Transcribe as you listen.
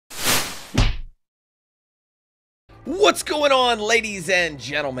What's going on, ladies and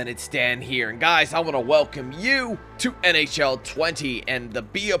gentlemen? It's Dan here, and guys, I want to welcome you to NHL 20 and the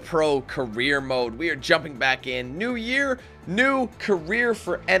Be a Pro career mode. We are jumping back in. New year, new career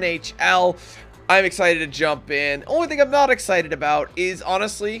for NHL. I'm excited to jump in. Only thing I'm not excited about is,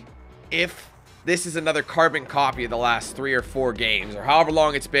 honestly, if this is another carbon copy of the last 3 or 4 games, or however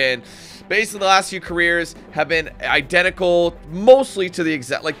long it's been. Basically, the last few careers have been identical, mostly to the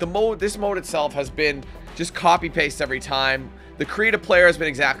exact, like this mode itself has been just copy paste every time. The creative player has been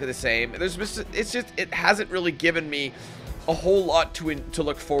exactly the same. It hasn't really given me a whole lot to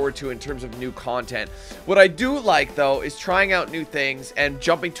look forward to in terms of new content. What I do like, though, is trying out new things and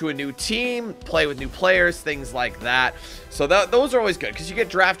jumping to a new team, play with new players, things like that. So those are always good because you get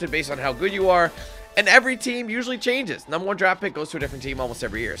drafted based on how good you are, and every team usually changes. Number 1 draft pick goes to a different team almost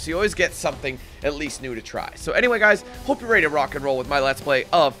every year, so you always get something at least new to try. So anyway, guys, hope you're ready to rock and roll with my Let's Play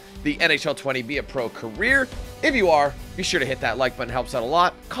of the NHL 20 Be a Pro career. If you are, be sure to hit that like button, helps out a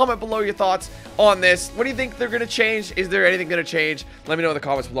lot. Comment below your thoughts on this. What do you think they're going to change? Is there anything going to change? Let me know in the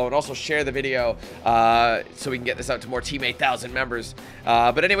comments below, and also share the video so we can get this out to more Team 8000 members.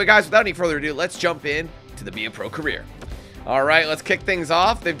 But anyway, guys, without any further ado, let's jump in to the Be a Pro career. All right, let's kick things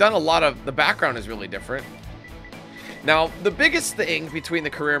off. They've done a lot of, the background is really different. Now, the biggest thing between the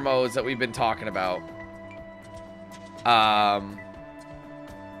career modes that we've been talking about, there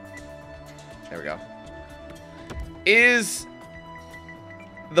we go, is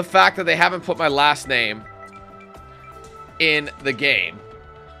the fact that they haven't put my last name in the game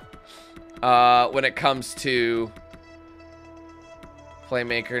when it comes to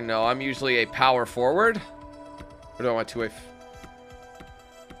playmaker. No, I'm usually a power forward. Or do I want to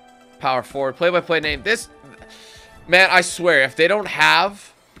power forward? Play-by-play name. This, man, I swear, if they don't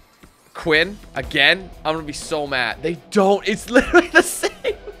have Quinn again, I'm gonna be so mad. They don't. It's literally the same.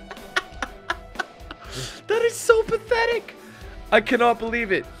 That is so pathetic. I cannot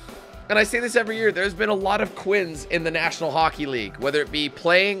believe it. And I say this every year. There's been a lot of Quinns in the National Hockey League, whether it be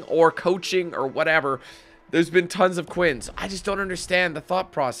playing or coaching or whatever. There's been tons of Quinns. I just don't understand the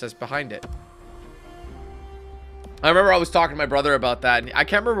thought process behind it. I remember I was talking to my brother about that, and I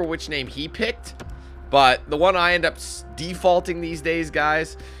can't remember which name he picked, but the one I end up defaulting these days,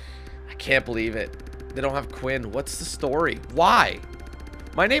 guys, I can't believe it. They don't have Quinn. What's the story? Why?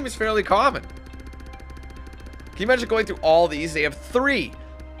 My name is fairly common. Can you imagine going through all these? They have 3.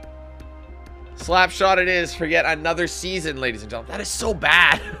 Slapshot it is for yet another season, ladies and gentlemen. That is so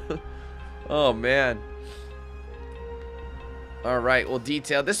bad. Oh, man. All right, we'll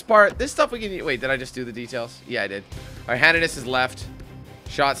detail this part. This stuff we can... Wait, did I just do the details? Yeah, I did. All right, handedness is left.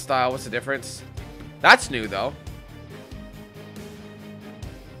 Shot style, what's the difference? That's new, though.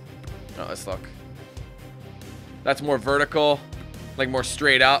 Oh, let's look. That's more vertical. Like, more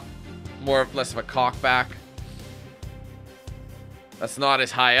straight up. Less of a cock back. That's not as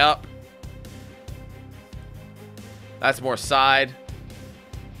high up. That's more side.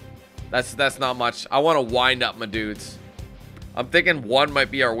 That's not much. I want to wind up my dudes. I'm thinking 1 might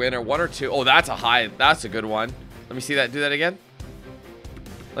be our winner. 1 or 2. Oh, that's a high. That's a good one. Let me see that. Do that again.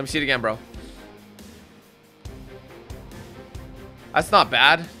 Let me see it again, bro. That's not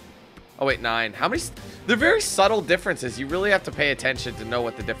bad. Oh, wait, 9. How many? They're very subtle differences. You really have to pay attention to know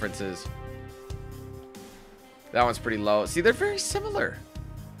what the difference is. That one's pretty low. See, they're very similar.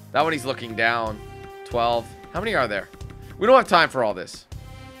 That one he's looking down. 12. How many are there? We don't have time for all this.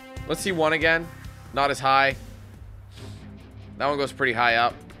 Let's see 1 again. Not as high. That one goes pretty high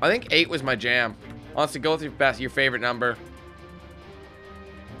up. I think 8 was my jam. Honestly, go with your favorite number.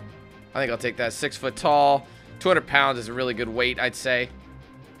 I think I'll take that. 6 foot tall. 200 pounds is a really good weight, I'd say.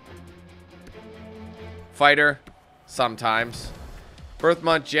 Fighter. Sometimes. Birth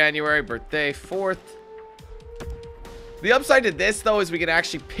month, January. Birthday, 4th. The upside to this, though, is we can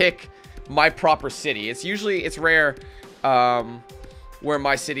actually pick my proper city. It's rare where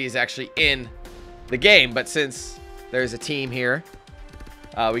my city is actually in the game, but since there's a team here,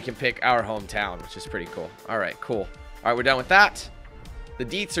 we can pick our hometown, which is pretty cool. All right, cool. All right, we're done with that. The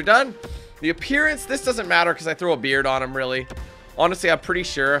deets are done. The appearance, this doesn't matter because I throw a beard on him, really. Honestly, I'm pretty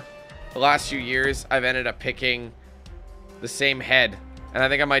sure the last few years I've ended up picking the same head, and I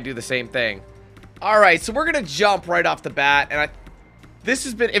think I might do the same thing. All right, so we're gonna jump right off the bat, and this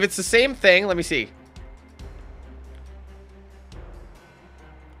has been, if it's the same thing, let me see.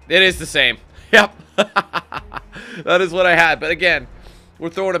 It is the same. Yep. That is what I had, but again, we're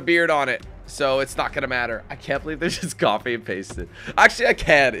throwing a beard on it, so it's not gonna matter. I can't believe they just copy and pasted. Actually, I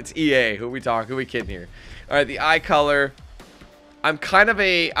can. It's EA. Who we kidding here? All right, the eye color. I'm kind of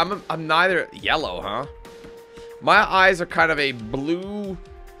I'm neither yellow, huh? My eyes are kind of a blue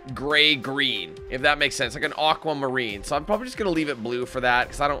gray-green, if that makes sense. Like an aquamarine. So I'm probably just going to leave it blue for that,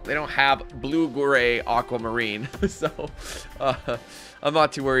 because they don't have blue-gray aquamarine. So I'm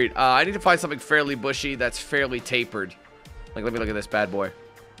not too worried. I need to find something fairly bushy that's fairly tapered. Like, let me look at this bad boy.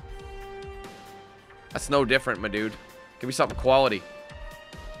 That's no different, my dude. Give me something quality.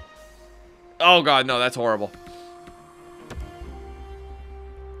 Oh, God, no, that's horrible.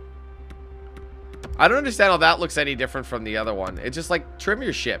 I don't understand how that looks any different from the other one. It's just like, trim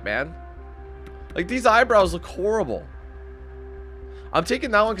your shit, man. Like, these eyebrows look horrible. I'm taking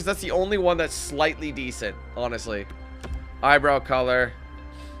that one because that's the only one that's slightly decent, honestly. Eyebrow color.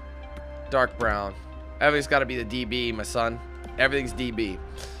 Dark brown. Everything's got to be the DB, my son. Everything's DB.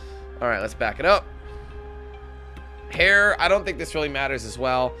 Alright, let's back it up. Hair, I don't think this really matters as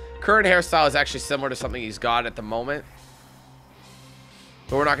well. Current hairstyle is actually similar to something he's got at the moment.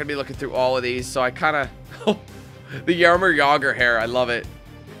 But we're not going to be looking through all of these, so I kind of... the Yarmer Yager hair, I love it.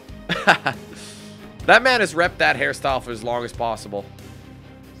 That man has repped that hairstyle for as long as possible.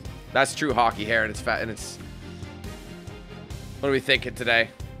 That's true hockey hair, and it's fat, and it's... What are we thinking today?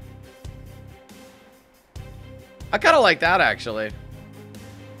 I kind of like that, actually.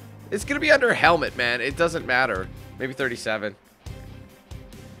 It's going to be under helmet, man. It doesn't matter. Maybe 37. A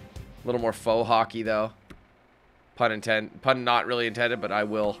little more faux hockey, though. Pun not really intended, but I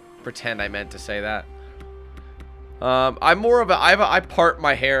will pretend I meant to say that. I'm more of a... I part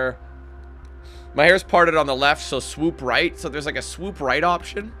my hair. My hair's parted on the left, so swoop right. So there's like a swoop right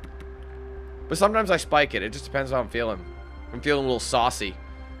option. But sometimes I spike it. It just depends on how I'm feeling. I'm feeling a little saucy.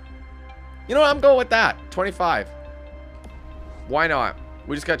 You know what? I'm going with that. 25. Why not?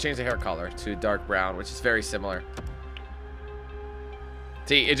 We just got to change the hair color to dark brown, which is very similar.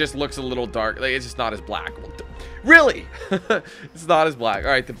 See, it just looks a little dark. Like, it's just not as black. Really? It's not as black.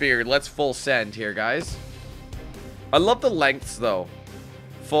 All right, the beard. Let's full send here, guys. I love the lengths, though.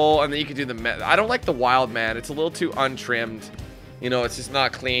 Full, and then you can do the... I don't like the wild man. It's a little too untrimmed. You know, it's just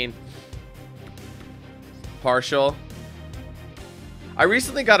not clean. Partial. I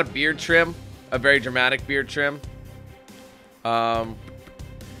recently got a beard trim. A very dramatic beard trim. To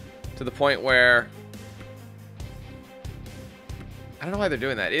the point where... I don't know why they're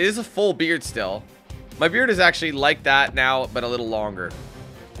doing that. It is a full beard still. My beard is actually like that now, but a little longer.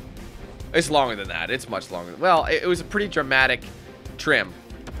 It's longer than that. It's much longer. Well, it was a pretty dramatic trim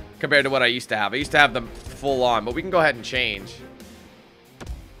compared to what I used to have. I used to have them full on, but we can go ahead and change.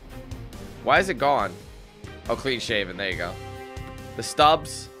 Why is it gone? Oh, clean shaven. There you go. The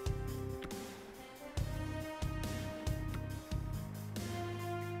stubs.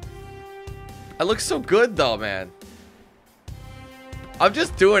 It looks so good, though, man. I'm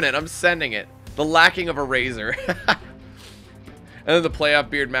just doing it. I'm sending it. The lacking of a razor. And then the playoff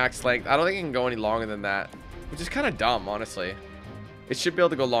beard max length. I don't think it can go any longer than that. Which is kind of dumb, honestly. It should be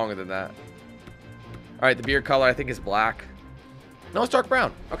able to go longer than that. Alright, the beard color I think is black. No, it's dark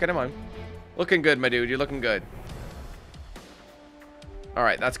brown. Okay, never mind. Looking good, my dude. You're looking good.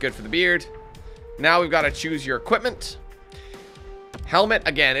 Alright, that's good for the beard. Now we've got to choose your equipment. Helmet,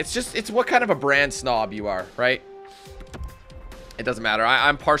 again, it's what kind of a brand snob you are, right? It doesn't matter.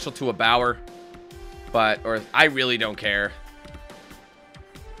 I'm partial to a Bauer, or I really don't care.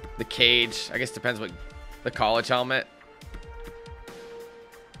 The cage, I guess depends what the college helmet.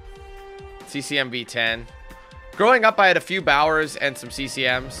 CCM V10. Growing up, I had a few Bauers and some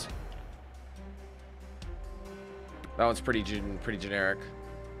CCMs. That one's pretty generic.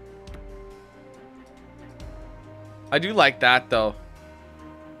 I do like that, though.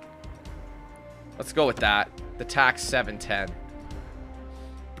 Let's go with that. The Tax 710.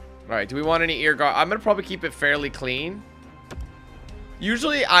 Alright, do we want any ear guard? I'm going to probably keep it fairly clean.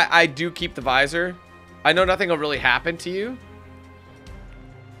 Usually, I do keep the visor. I know nothing will really happen to you.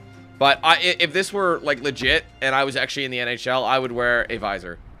 But if this were, like, legit, and I was actually in the NHL, I would wear a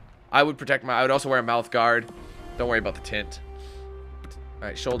visor. I would protect I would also wear a mouth guard. Don't worry about the tint.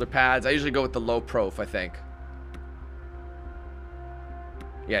 Alright, shoulder pads. I usually go with the low prof, I think.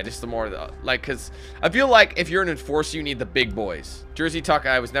 Yeah, just the more, like, because I feel like if you're an enforcer, you need the big boys. Jersey tuck,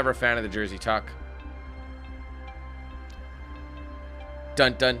 I was never a fan of the jersey tuck.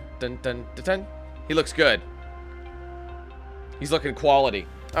 Dun, dun, dun, dun, dun, dun. He looks good. He's looking quality.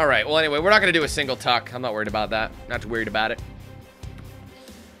 All right, well, anyway, we're not going to do a single tuck. I'm not worried about that. Not too worried about it.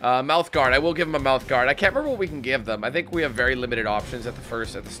 Mouth guard. I will give him a mouth guard. I can't remember what we can give them. I think we have very limited options at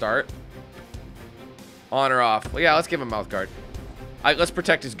the start. On or off. Well, yeah, let's give him a mouth guard. Let's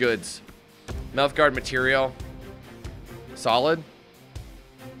protect his goods. Mouth guard material. Solid.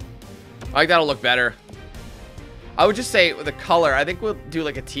 I think that'll look better. I would just say the color. I think we'll do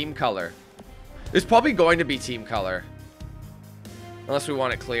like a team color. There's probably going to be team color. Unless we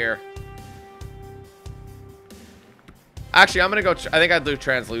want it clear. Actually, I'm gonna go... I think I'd do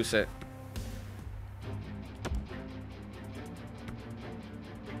translucent.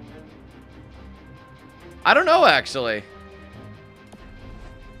 I don't know, actually.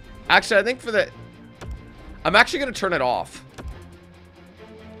 Actually, I think for the... I'm actually gonna turn it off.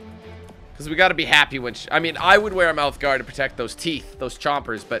 Because we gotta be happy when... I mean, I would wear a mouth guard to protect those teeth, those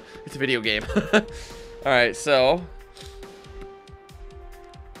chompers, but it's a video game. Alright, so...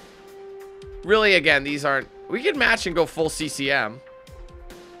 Really, again, these aren't... We can match and go full CCM.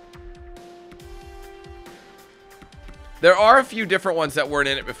 There are a few different ones that weren't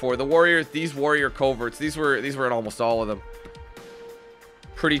in it before. The Warriors, these Warrior coverts, these were in almost all of them.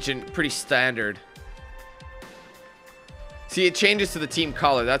 Pretty standard. See, it changes to the team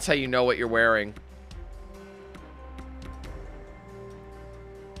color. That's how you know what you're wearing.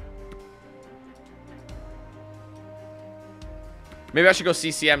 Maybe I should go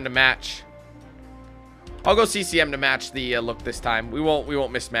CCM to match. I'll go CCM to match the look this time. We won't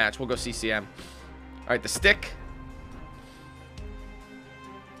mismatch. We'll go CCM. All right, the stick.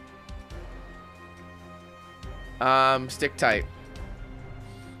 Stick type.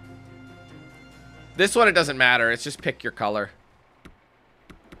 This one, it doesn't matter. It's just pick your color.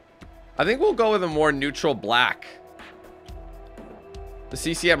 I think we'll go with a more neutral black. The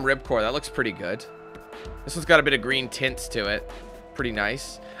CCM ribcore, that looks pretty good. This one's got a bit of green tints to it. Pretty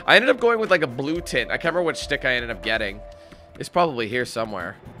nice. I ended up going with like a blue tint. I can't remember which stick I ended up getting. It's probably here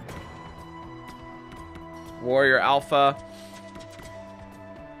somewhere. Warrior Alpha.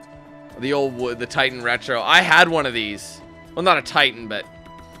 The old wood, the Titan Retro. I had one of these. Well, not a Titan, but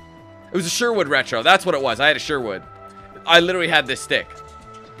it was a Sherwood Retro. That's what it was. I had a Sherwood. I literally had this stick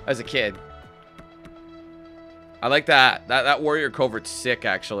as a kid. I like that. That Warrior covert's sick,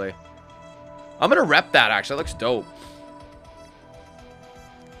 actually. I'm gonna rep that, actually. It looks dope.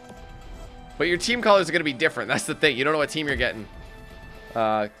 But your team colors are going to be different. That's the thing. You don't know what team you're getting.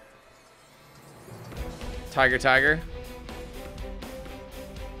 Tiger.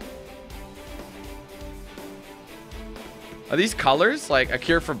 Are these colors like a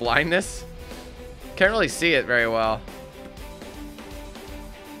cure for blindness? Can't really see it very well.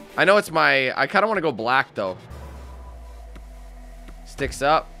 I know it's my... I kind of want to go black, though. Sticks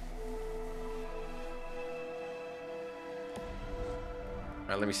up. All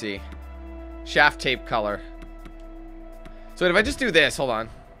right, let me see. Shaft tape color. So if I just do this, hold on.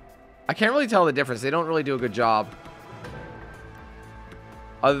 I can't really tell the difference. They don't really do a good job.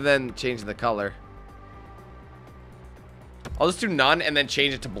 Other than changing the color. I'll just do none and then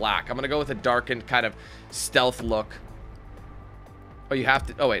change it to black. I'm going to go with a darkened kind of stealth look. Oh, you have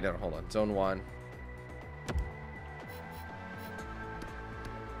to... Oh, wait, no, hold on. Zone 1.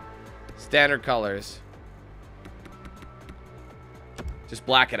 Standard colors. Just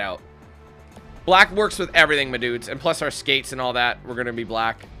black it out. Black works with everything, my dudes. And plus our skates and all that, we're going to be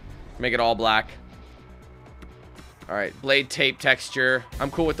black. Make it all black. All right, blade tape texture. I'm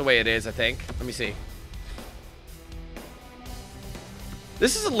cool with the way it is, I think. Let me see.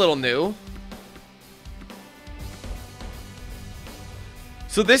 This is a little new.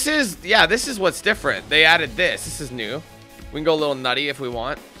 So this is, yeah, this is what's different. They added this. This is new. We can go a little nutty if we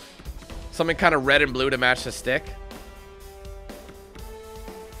want. Something kind of red and blue to match the stick.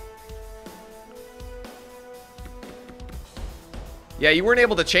 Yeah, you weren't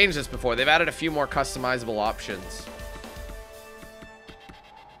able to change this before. They've added a few more customizable options.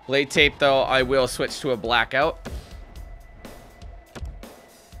 Blade tape, though, I will switch to a blackout.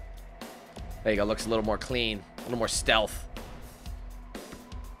 There you go. Looks a little more clean. A little more stealth.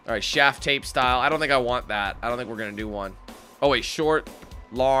 All right, shaft tape style. I don't think I want that. I don't think we're going to do one. Oh, wait. Short,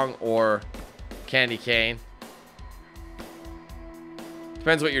 long, or candy cane.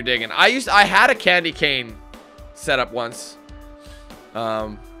 Depends what you're digging. I had a candy cane setup once.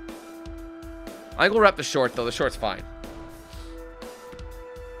 I think we'll rep the short, though. The short's fine.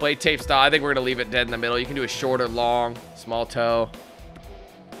 Blade tape style. I think we're going to leave it dead in the middle. You can do a short or long, small toe.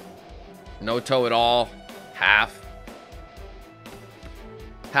 No toe at all. Half.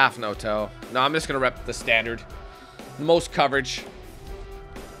 Half no toe. No, I'm just going to rep the standard. Most coverage.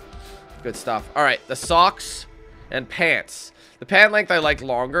 Good stuff. All right, the socks and pants. The pant length I like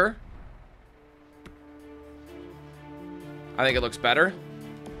longer. I think it looks better.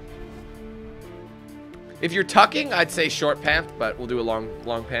 If you're tucking, I'd say short pant, but we'll do a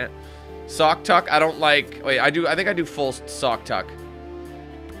long pant. Sock tuck, I don't like. Wait, I think I do full sock tuck.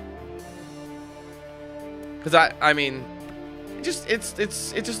 Cuz I mean, it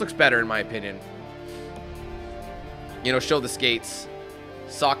just looks better in my opinion. You know, show the skates.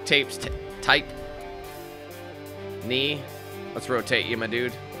 Sock tapes tight. Knee. Let's rotate you, my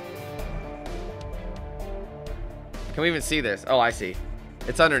dude. Can we even see this? Oh, I see.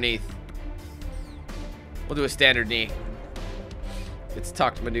 It's underneath. We'll do a standard knee. It's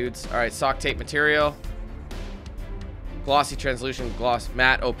tucked, my dudes. All right, sock tape material. Glossy, translucent, gloss,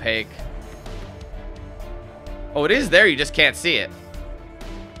 matte, opaque. Oh, it is there. You just can't see it.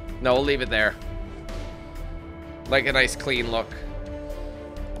 No, we'll leave it there. Like a nice clean look.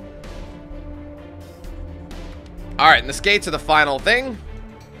 All right, and the skates are the final thing.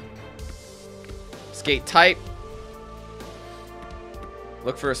 Skate type.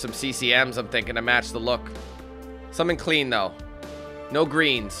 Look for some CCMs, I'm thinking, to match the look. Something clean, though. No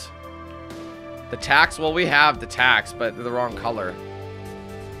greens. The tacks, well, we have the tacks, but they're the wrong color.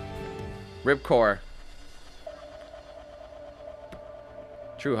 Ribcore.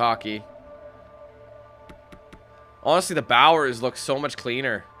 True hockey. Honestly, the Bowers look so much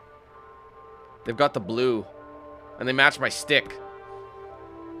cleaner. They've got the blue. And they match my stick.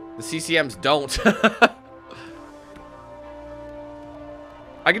 The CCMs don't.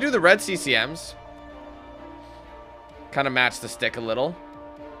 I can do the red CCMs. Kind of match the stick a little.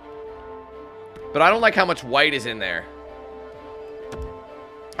 But I don't like how much white is in there.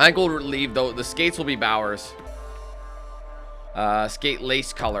 I think we'll leave, though. The skates will be Bowers. Skate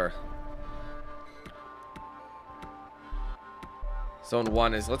lace color. Zone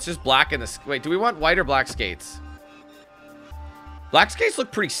 1 is... Let's just blacken this. Wait, do we want white or black skates? Black skates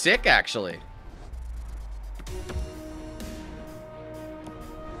look pretty sick, actually.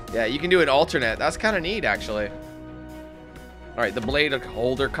 Yeah, you can do an alternate. That's kind of neat, actually. Alright, the blade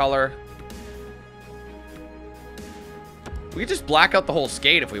holder color. We could just black out the whole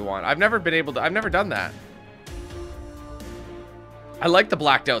skate if we want. I've never been able to... I've never done that. I like the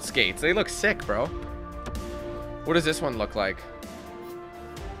blacked out skates. They look sick, bro. What does this one look like?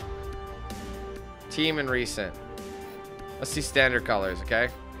 Team and recent. Let's see standard colors, okay?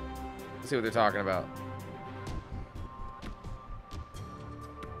 Let's see what they're talking about.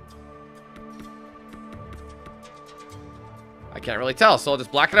 I can't really tell, so I'll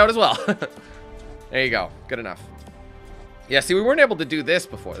just black it out as well. There you go. Good enough. Yeah, see, we weren't able to do this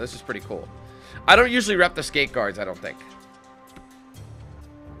before. This is pretty cool. I don't usually rep the skate guards, I don't think.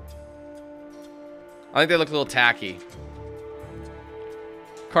 I think they look a little tacky.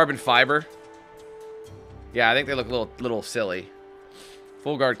 Carbon fiber. Yeah, I think they look a little silly.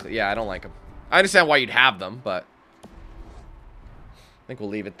 Full guard, yeah, I don't like them. I understand why you'd have them, but I think we'll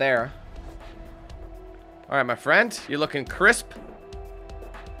leave it there. All right, my friend, you're looking crisp.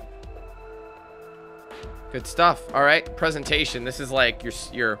 Good stuff. All right, presentation. This is like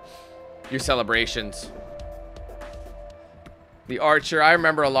your celebrations. The Archer, I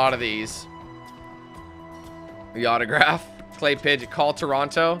remember a lot of these. The autograph. Clay Pigeon. Call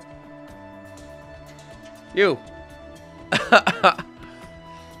Toronto. You.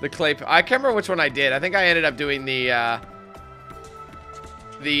 The clay. I can't remember which one I did. I think I ended up doing the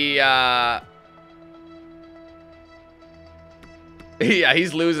yeah,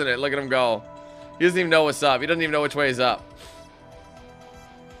 he's losing it. Look at him go. He doesn't even know what's up. He doesn't even know which way is up.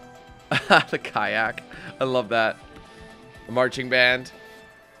 The kayak. I love that. The marching band.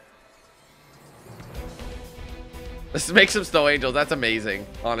 Let's make some snow angels. That's amazing,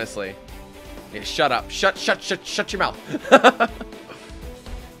 honestly. Yeah, shut up. Shut your mouth.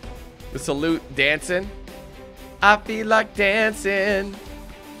 The salute dancing. I feel like dancing.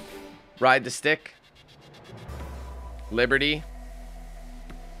 Ride the stick. Liberty.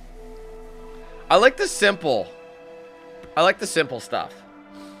 I like the simple. I like the simple stuff.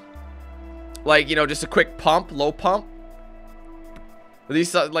 Like, you know, just a quick pump, low pump.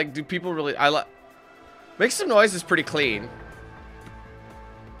 These, like, do people really... I like... Make some noise is pretty clean.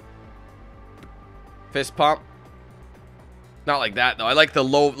 Fist pump. Not like that, though. I like the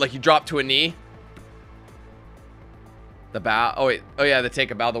low, like you drop to a knee. The bow. Oh, wait. Oh, yeah, the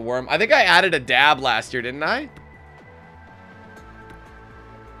take a bow, the worm. I think I added a dab last year, didn't I?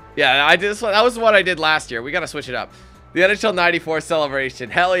 Yeah, I did this one. That was what I did last year. We got to switch it up. The NHL 94 celebration.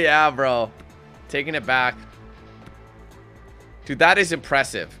 Hell yeah, bro. Taking it back. Dude, that is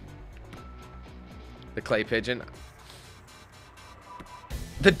impressive. The clay pigeon.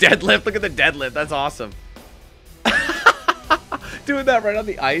 The deadlift. Look at the deadlift. That's awesome. Doing that right on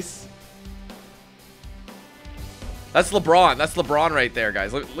the ice. That's LeBron. That's LeBron right there,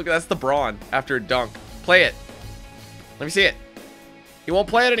 guys. Look, that's LeBron after a dunk. Play it. Let me see it. He won't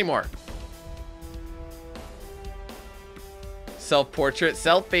play it anymore. Self-portrait.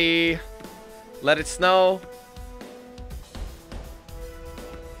 Selfie. Let it snow.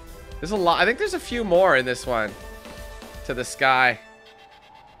 There's a lot. I think there's a few more in this one. To the sky.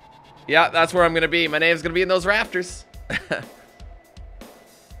 Yeah, that's where I'm going to be. My name's going to be in those rafters.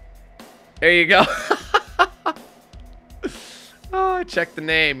 There you go. Oh, I checked the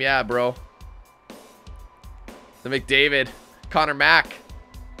name. Yeah, bro. The McDavid. Connor Mack.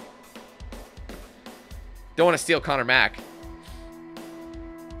 Don't want to steal Connor Mack.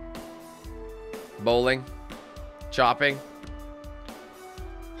 Bowling. Chopping.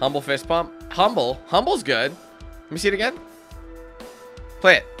 Humble fist pump. Humble. Humble's good. Let me see it again.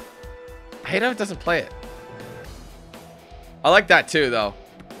 Play it. I hate how it doesn't play it. I like that too, though.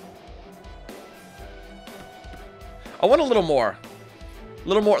 I want a little more. A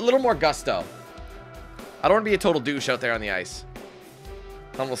little more gusto. I don't want to be a total douche out there on the ice.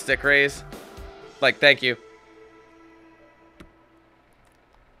 Humble stick raise. Like, thank you.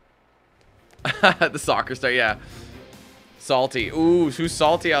 The soccer star, yeah. Salty. Ooh, who's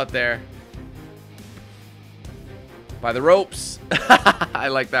salty out there? By the ropes. I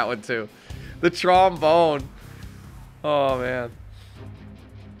like that one too. The trombone. Oh, man.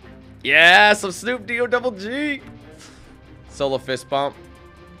 Yeah, some Snoop D-O double G. Solo fist bump.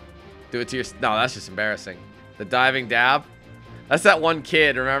 Do it to your... No, that's just embarrassing. The diving dab. That's that one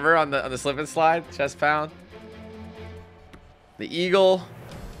kid, remember? On the slip and slide. Chest pound. The eagle.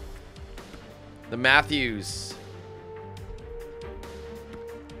 The Matthews.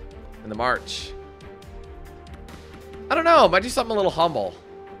 And the march. I don't know. Might do something a little humble.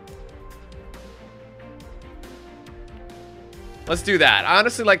 Let's do that. I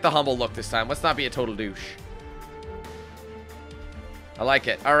honestly like the humble look this time. Let's not be a total douche. I like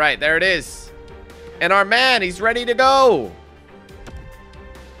it. All right, there it is. And our man, he's ready to go.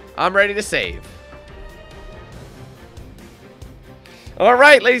 I'm ready to save. All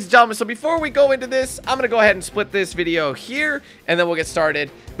right, ladies and gentlemen, so before we go into this, I'm going to go ahead and split this video here, and then we'll get started.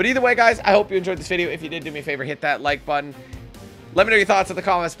 But either way, guys, I hope you enjoyed this video. If you did, do me a favor, hit that like button. Let me know your thoughts in the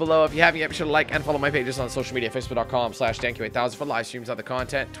comments below. If you haven't yet, be sure to like and follow my pages on social media, facebook.com/DanQ8000 for live streams, other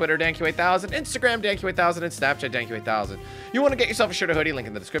content, Twitter, DanQ8000, Instagram, DanQ8000, and Snapchat, DanQ8000. You want to get yourself a shirt or hoodie, link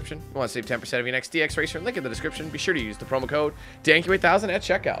in the description. You want to save 10% of your next DX Racer, link in the description. Be sure to use the promo code DanQ8000 at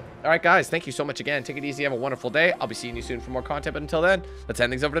checkout. All right, guys, thank you so much again. Take it easy. Have a wonderful day. I'll be seeing you soon for more content, but until then, let's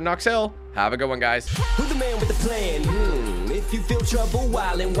hand things over to Knox Hill. Have a good one, guys. Who's the man with the plan? If you feel trouble,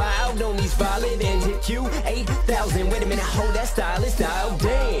 wild and wild on these violent and hit you 8,000. Wait a minute, hold that stylist style.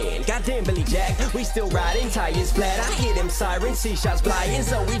 Damn, goddamn Billy Jack, we still riding tires flat. I hear them sirens, see shots flying,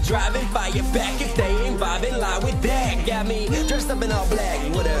 so we driving fire back. If they ain't vibing, lie with that. Got me dressed up in all black.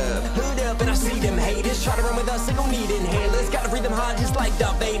 What up? Hood up, and I see them haters try to run with us. They gon' need inhalers. Gotta breathe them hard just like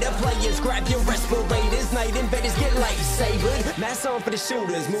Darth Vader. Players, grab your respirators. Night invaders get lightsabered. Mask on for the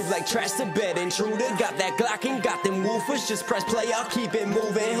shooters, move like trash to bed intruder. Got that Glock and got them woofers. Just press play, I'll keep it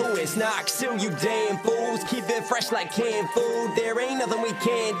moving. Who is Knox Hill, you damn fools? Keep it fresh like canned food. There ain't nothing we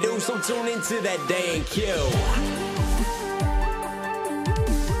can't do, so tune into that DanQ.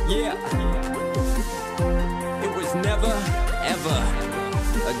 Yeah. It was never, ever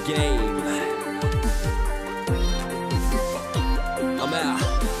a game. I'm out.